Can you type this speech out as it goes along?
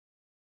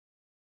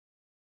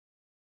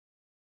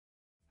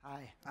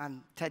Hi,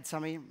 I'm Ted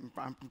Summe.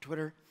 I'm from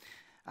Twitter.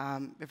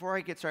 Before I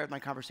get started with my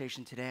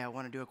conversation today, I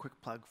want to do a quick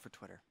plug for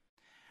Twitter.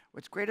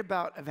 What's great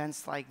about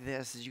events like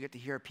this is you get to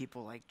hear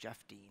people like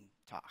Jeff Dean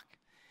talk.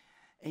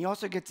 And you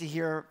also get to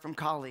hear from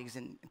colleagues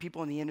and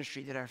people in the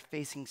industry that are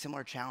facing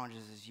similar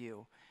challenges as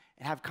you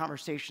and have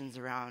conversations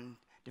around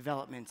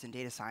developments in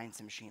data science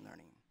and machine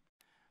learning.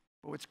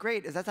 But what's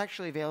great is that's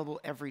actually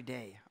available every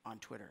day on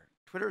Twitter.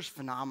 Twitter is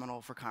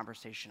phenomenal for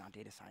conversation on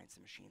data science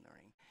and machine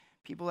learning.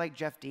 People like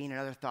Jeff Dean and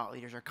other thought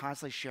leaders are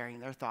constantly sharing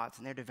their thoughts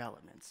and their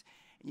developments.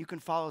 And you can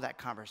follow that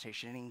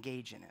conversation and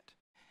engage in it.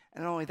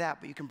 And not only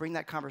that, but you can bring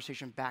that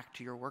conversation back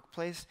to your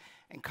workplace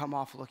and come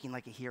off looking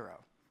like a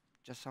hero.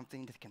 Just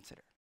something to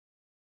consider.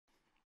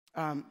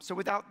 So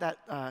without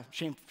that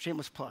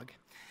shameless plug,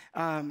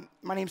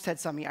 my name's Ted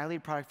Summe. I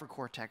lead product for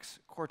Cortex.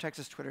 Cortex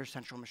is Twitter's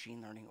central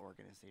machine learning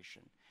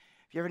organization.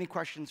 If you have any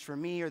questions for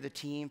me or the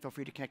team, feel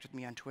free to connect with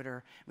me on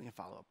Twitter. We can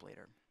follow up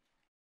later.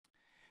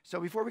 So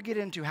before we get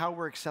into how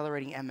we're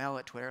accelerating ML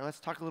at Twitter,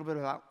 let's talk a little bit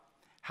about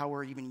how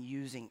we're even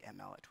using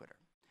ML at Twitter.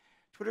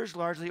 Twitter is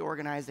largely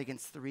organized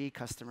against 3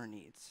 customer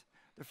needs,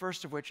 the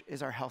first of which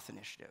is our health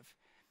initiative.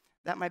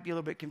 That might be a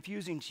little bit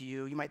confusing to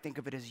you. You might think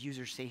of it as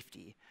user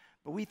safety,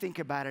 but we think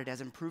about it as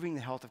improving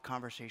the health of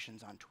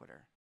conversations on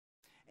Twitter.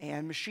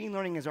 And machine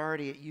learning is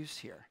already at use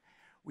here.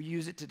 We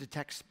use it to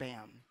detect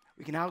spam.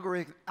 We can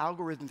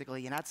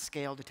algorithmically and at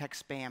scale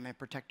detect spam and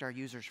protect our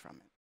users from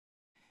it.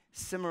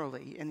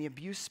 Similarly, in the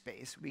abuse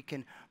space, we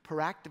can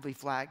proactively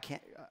flag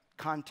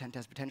content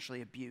as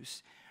potentially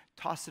abuse,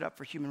 toss it up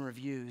for human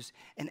reviews,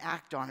 and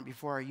act on it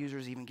before our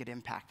users even get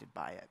impacted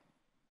by it.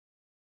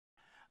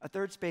 A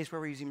third space where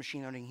we're using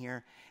machine learning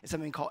here is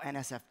something called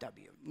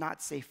NSFW,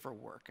 not safe for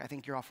work. I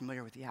think you're all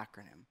familiar with the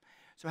acronym.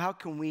 So how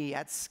can we,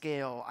 at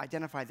scale,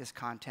 identify this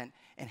content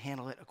and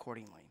handle it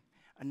accordingly?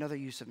 Another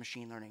use of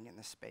machine learning in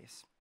this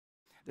space.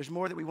 There's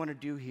more that we want to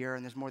do here,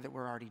 and there's more that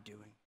we're already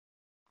doing.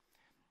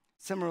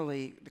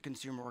 Similarly, the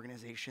consumer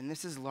organization,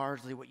 this is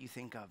largely what you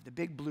think of, the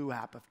big blue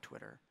app of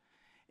Twitter.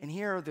 And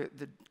here,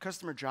 the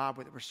customer job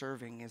that we're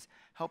serving is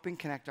helping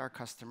connect our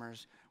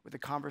customers with the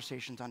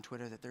conversations on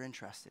Twitter that they're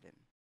interested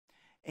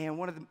in. And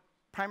one of the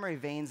primary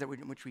veins in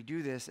which we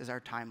do this is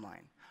our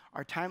timeline.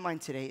 Our timeline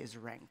today is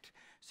ranked.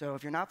 So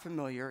if you're not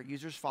familiar,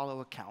 users follow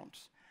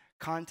accounts.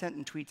 Content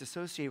and tweets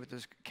associated with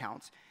those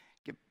accounts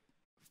get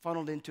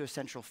funneled into a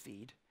central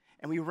feed.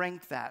 And we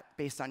rank that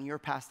based on your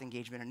past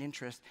engagement and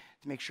interest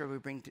to make sure we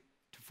bring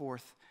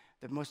forth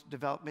the most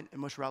development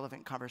and most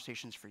relevant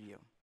conversations for you.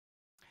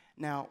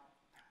 Now,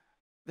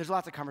 there's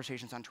lots of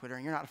conversations on Twitter,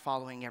 and you're not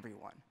following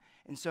everyone.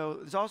 And so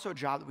there's also a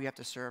job that we have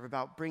to serve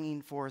about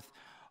bringing forth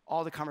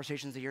all the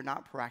conversations that you're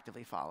not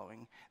proactively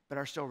following, but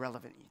are still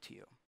relevant to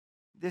you.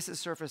 This is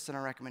surfaced in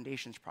our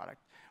recommendations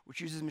product,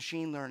 which uses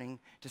machine learning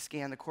to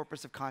scan the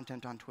corpus of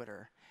content on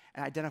Twitter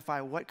and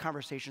identify what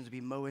conversations would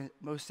be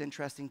most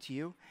interesting to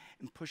you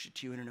and push it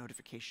to you in a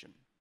notification.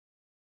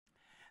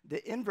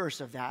 The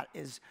inverse of that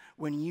is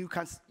when you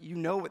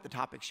know what the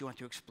topics you want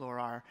to explore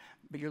are,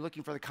 but you're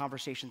looking for the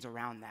conversations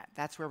around that.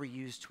 That's where we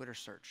use Twitter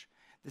search.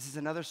 This is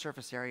another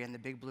surface area in the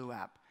big blue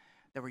app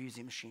that we're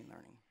using machine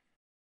learning.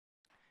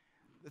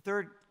 The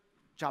third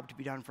job to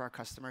be done for our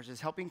customers is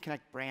helping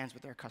connect brands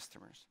with their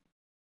customers.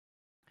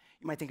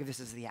 You might think of this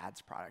as the ads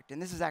product. And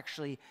this is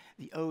actually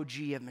the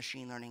OG of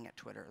machine learning at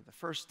Twitter, the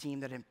first team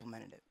that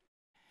implemented it.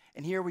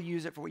 And here we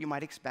use it for what you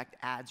might expect,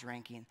 ads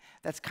ranking.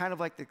 That's kind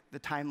of like the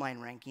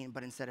timeline ranking,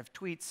 but instead of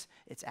tweets,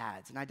 it's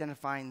ads, and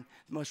identifying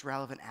the most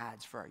relevant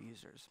ads for our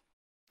users.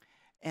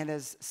 And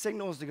as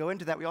signals to go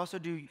into that, we also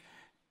do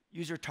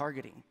user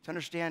targeting to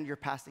understand your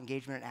past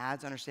engagement in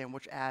ads, understand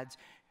which ads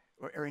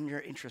are in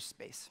your interest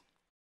space.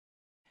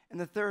 And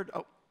the third,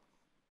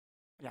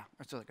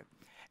 that's really good.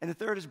 And the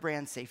third is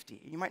brand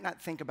safety. You might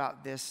not think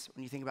about this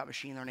when you think about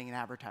machine learning and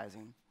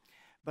advertising,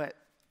 but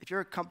if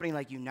you're a company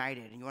like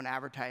United and you want to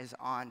advertise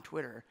on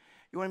Twitter,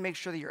 you want to make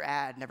sure that your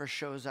ad never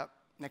shows up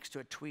next to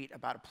a tweet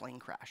about a plane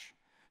crash.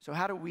 So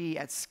how do we,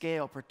 at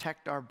scale,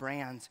 protect our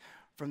brands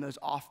from those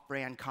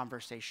off-brand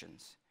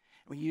conversations?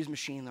 And we use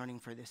machine learning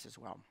for this as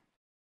well.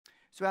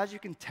 So as you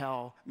can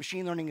tell,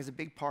 machine learning is a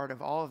big part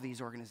of all of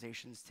these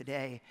organizations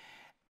today.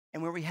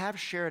 And where we have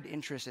shared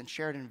interest and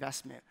shared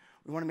investment,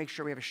 we want to make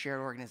sure we have a shared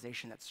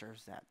organization that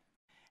serves that.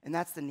 And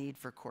that's the need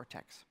for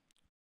Cortex.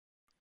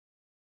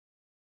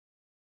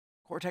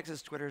 Cortex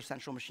is Twitter's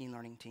central machine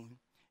learning team,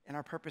 and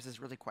our purpose is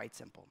really quite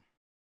simple: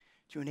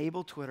 to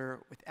enable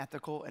Twitter with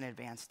ethical and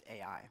advanced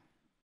AI.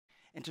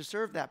 And to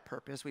serve that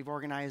purpose, we've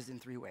organized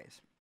in 3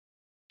 ways.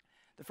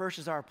 The first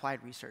is our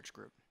applied research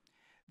group.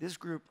 This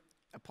group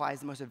applies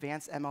the most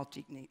advanced ML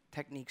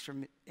techniques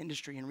from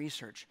industry and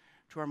research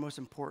to our most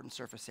important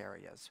surface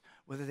areas,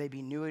 whether they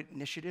be new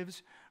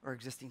initiatives or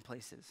existing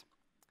places.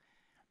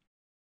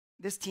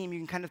 This team you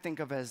can kind of think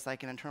of as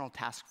like an internal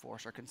task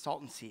force or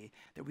consultancy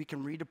that we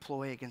can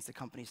redeploy against the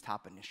company's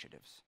top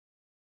initiatives.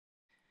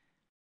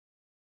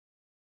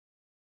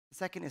 The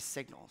second is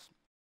signals.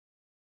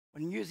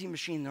 When using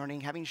machine learning,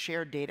 having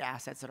shared data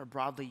assets that are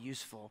broadly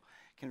useful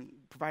can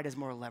provide us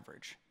more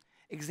leverage.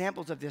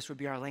 Examples of this would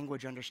be our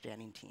language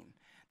understanding team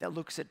that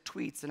looks at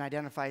tweets and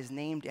identifies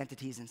named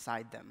entities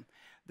inside them.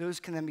 Those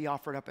can then be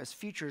offered up as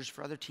features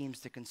for other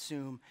teams to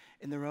consume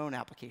in their own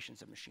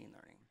applications of machine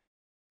learning.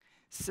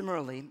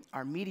 Similarly,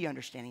 our media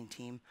understanding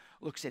team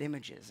looks at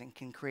images and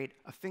can create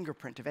a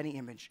fingerprint of any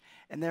image,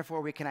 and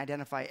therefore we can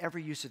identify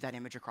every use of that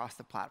image across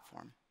the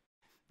platform.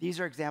 These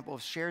are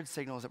examples of shared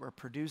signals that we're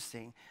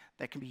producing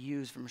that can be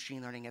used for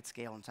machine learning at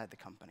scale inside the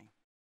company.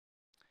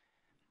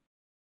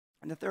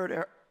 And the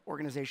third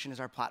organization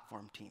is our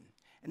platform team.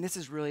 And this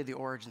is really the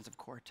origins of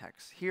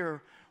Cortex.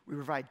 Here, we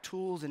provide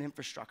tools and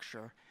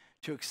infrastructure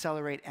to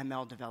accelerate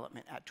ML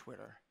development at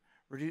Twitter,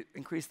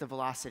 increase the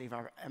velocity of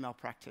our ML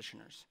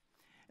practitioners.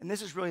 And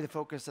this is really the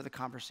focus of the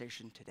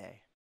conversation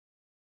today.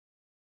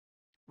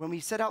 When we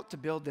set out to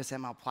build this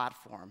ML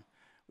platform,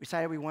 we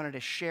decided we wanted a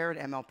shared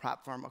ML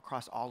platform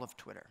across all of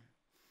Twitter.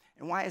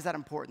 And why is that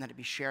important that it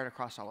be shared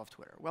across all of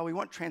Twitter? Well, we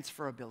want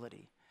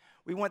transferability.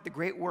 We want the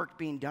great work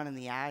being done in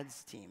the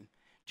ads team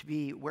to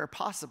be, where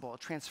possible,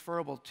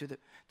 transferable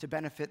to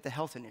benefit the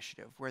health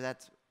initiative, where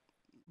that's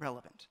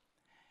relevant.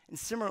 And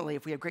similarly,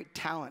 if we have great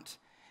talent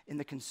in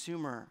the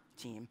consumer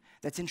team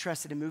that's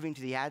interested in moving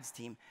to the ads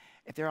team,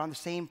 if they're on the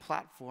same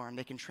platform,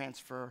 they can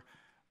transfer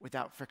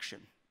without friction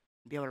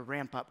and be able to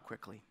ramp up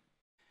quickly.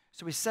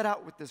 So we set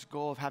out with this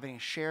goal of having a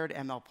shared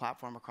ML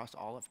platform across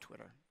all of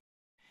Twitter.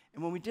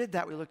 And when we did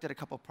that, we looked at a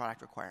couple of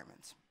product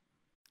requirements.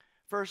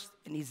 First,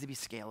 it needs to be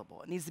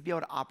scalable. It needs to be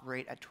able to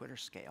operate at Twitter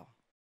scale.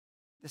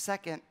 The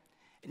second,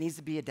 it needs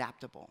to be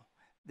adaptable.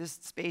 This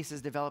space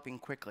is developing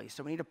quickly,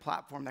 so we need a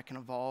platform that can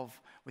evolve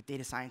with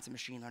data science and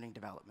machine learning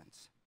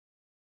developments.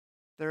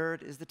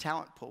 Third is the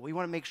talent pool. We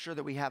want to make sure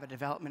that we have a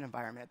development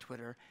environment at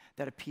Twitter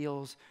that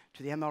appeals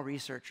to the ML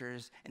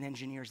researchers and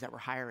engineers that we're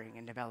hiring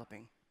and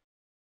developing.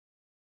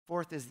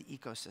 Fourth is the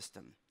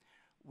ecosystem.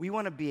 We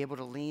want to be able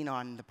to lean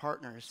on the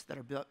partners that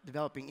are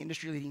developing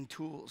industry-leading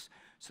tools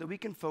so that we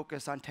can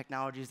focus on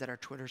technologies that are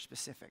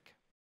Twitter-specific.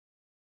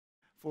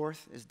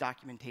 Fourth is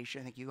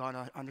documentation. I think you ought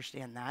to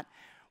understand that.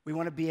 We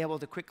want to be able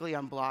to quickly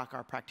unblock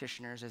our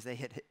practitioners as they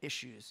hit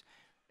issues,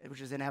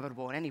 which is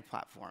inevitable in any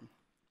platform.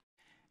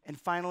 And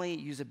finally,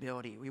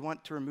 usability. We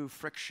want to remove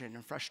friction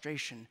and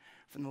frustration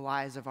from the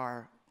lives of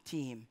our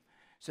team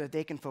so that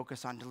they can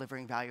focus on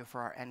delivering value for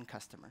our end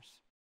customers.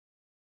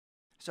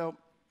 So,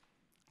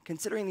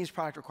 considering these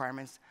product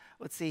requirements,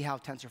 let's see how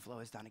TensorFlow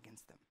has done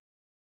against them.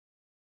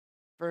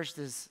 First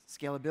is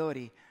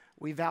scalability.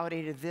 We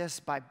validated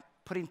this by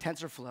putting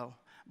TensorFlow,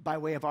 by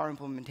way of our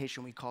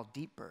implementation we call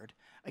DeepBird,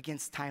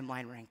 against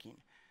timeline ranking.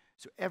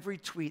 So every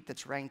tweet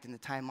that's ranked in the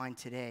timeline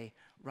today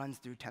runs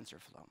through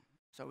TensorFlow.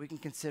 So we can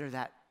consider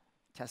that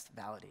test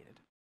validated.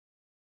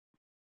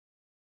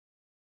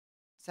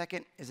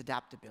 Second is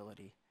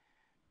adaptability.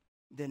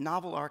 The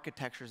novel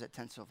architectures that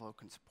TensorFlow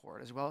can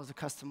support, as well as the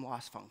custom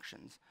loss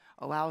functions,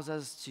 allows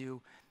us to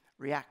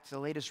react to the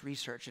latest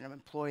research and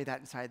employ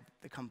that inside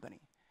the company.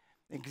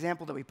 An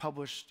example that we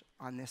published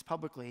on this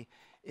publicly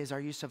is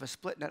our use of a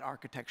split net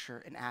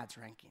architecture in ads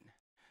ranking.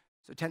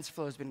 So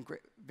TensorFlow has been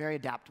very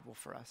adaptable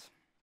for us.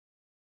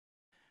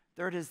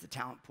 Third is the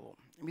talent pool.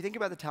 And we think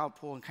about the talent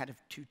pool in kind of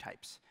two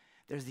types.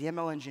 There's the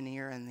ML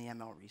engineer and the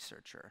ML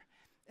researcher.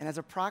 And as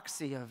a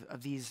proxy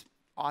of these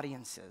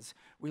audiences,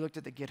 we looked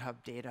at the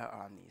GitHub data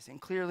on these. And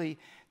clearly,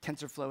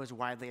 TensorFlow is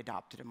widely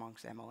adopted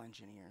amongst ML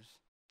engineers.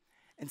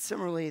 And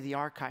similarly, the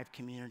archive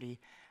community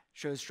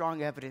shows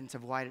strong evidence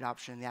of wide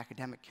adoption in the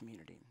academic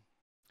community.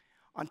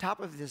 On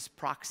top of this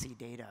proxy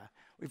data,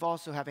 we've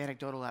also have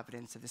anecdotal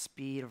evidence of the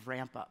speed of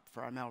ramp up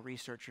for ML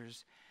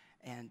researchers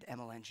and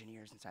ML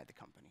engineers inside the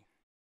company.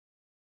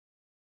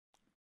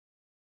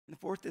 And the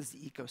fourth is the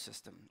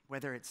ecosystem,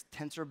 whether it's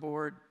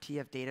TensorBoard,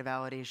 TF data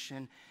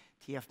validation,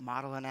 TF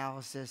model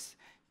analysis,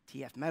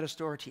 TF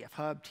Metastore, TF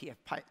Hub,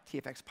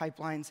 TFX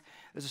pipelines.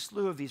 There's a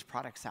slew of these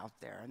products out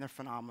there, and they're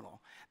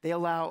phenomenal. They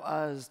allow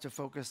us to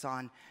focus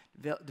on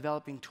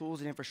developing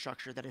tools and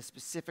infrastructure that is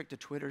specific to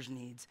Twitter's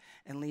needs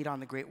and lead on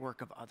the great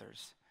work of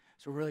others.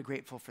 So we're really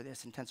grateful for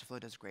this, and TensorFlow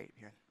does great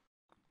here.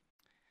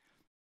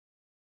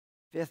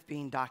 Fifth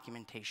being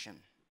documentation.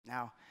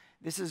 Now,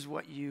 this is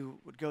what you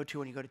would go to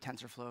when you go to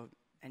TensorFlow,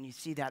 and you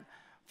see that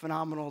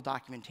phenomenal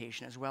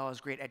documentation as well as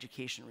great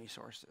education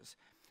resources.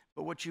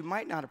 But what you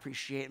might not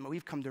appreciate, and what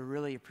we've come to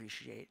really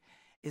appreciate,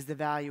 is the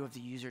value of the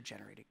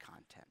user-generated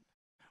content.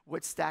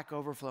 What Stack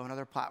Overflow and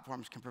other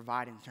platforms can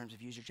provide in terms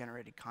of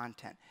user-generated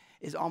content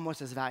is almost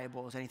as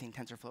valuable as anything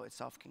TensorFlow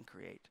itself can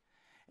create.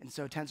 And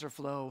so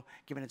TensorFlow,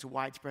 given its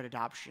widespread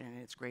adoption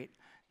and its great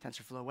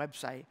TensorFlow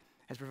website,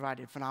 has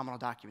provided phenomenal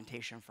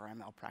documentation for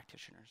ML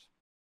practitioners.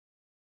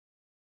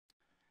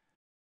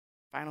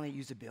 Finally,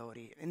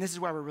 usability. And this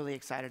is why we're really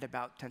excited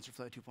about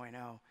TensorFlow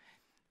 2.0.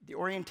 The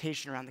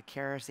orientation around the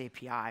Keras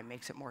API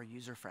makes it more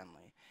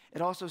user-friendly.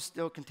 It also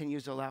still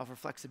continues to allow for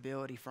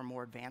flexibility for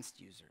more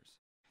advanced users.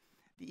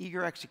 The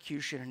eager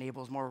execution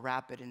enables more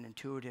rapid and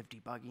intuitive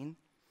debugging,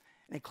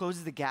 and it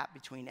closes the gap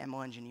between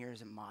ML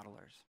engineers and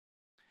modelers.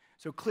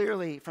 So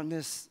clearly, from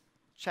this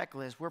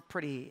checklist, we're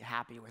pretty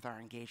happy with our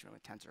engagement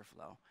with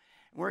TensorFlow.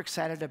 We're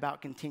excited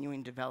about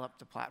continuing to develop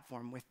the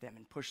platform with them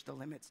and push the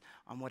limits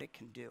on what it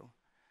can do.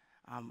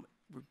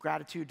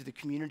 Gratitude to the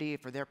community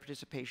for their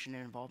participation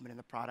and involvement in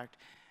the product,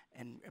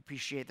 and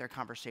appreciate their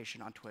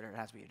conversation on Twitter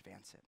as we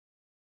advance it.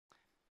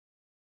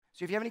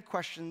 So if you have any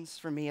questions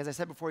for me, as I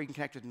said before, you can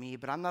connect with me,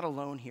 but I'm not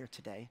alone here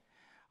today.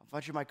 A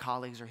bunch of my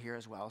colleagues are here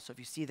as well, so if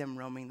you see them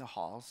roaming the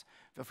halls,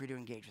 feel free to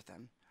engage with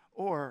them.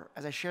 Or,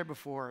 as I shared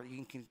before,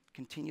 you can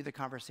continue the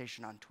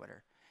conversation on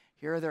Twitter.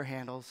 Here are their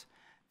handles.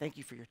 Thank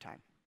you for your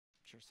time.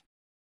 Cheers.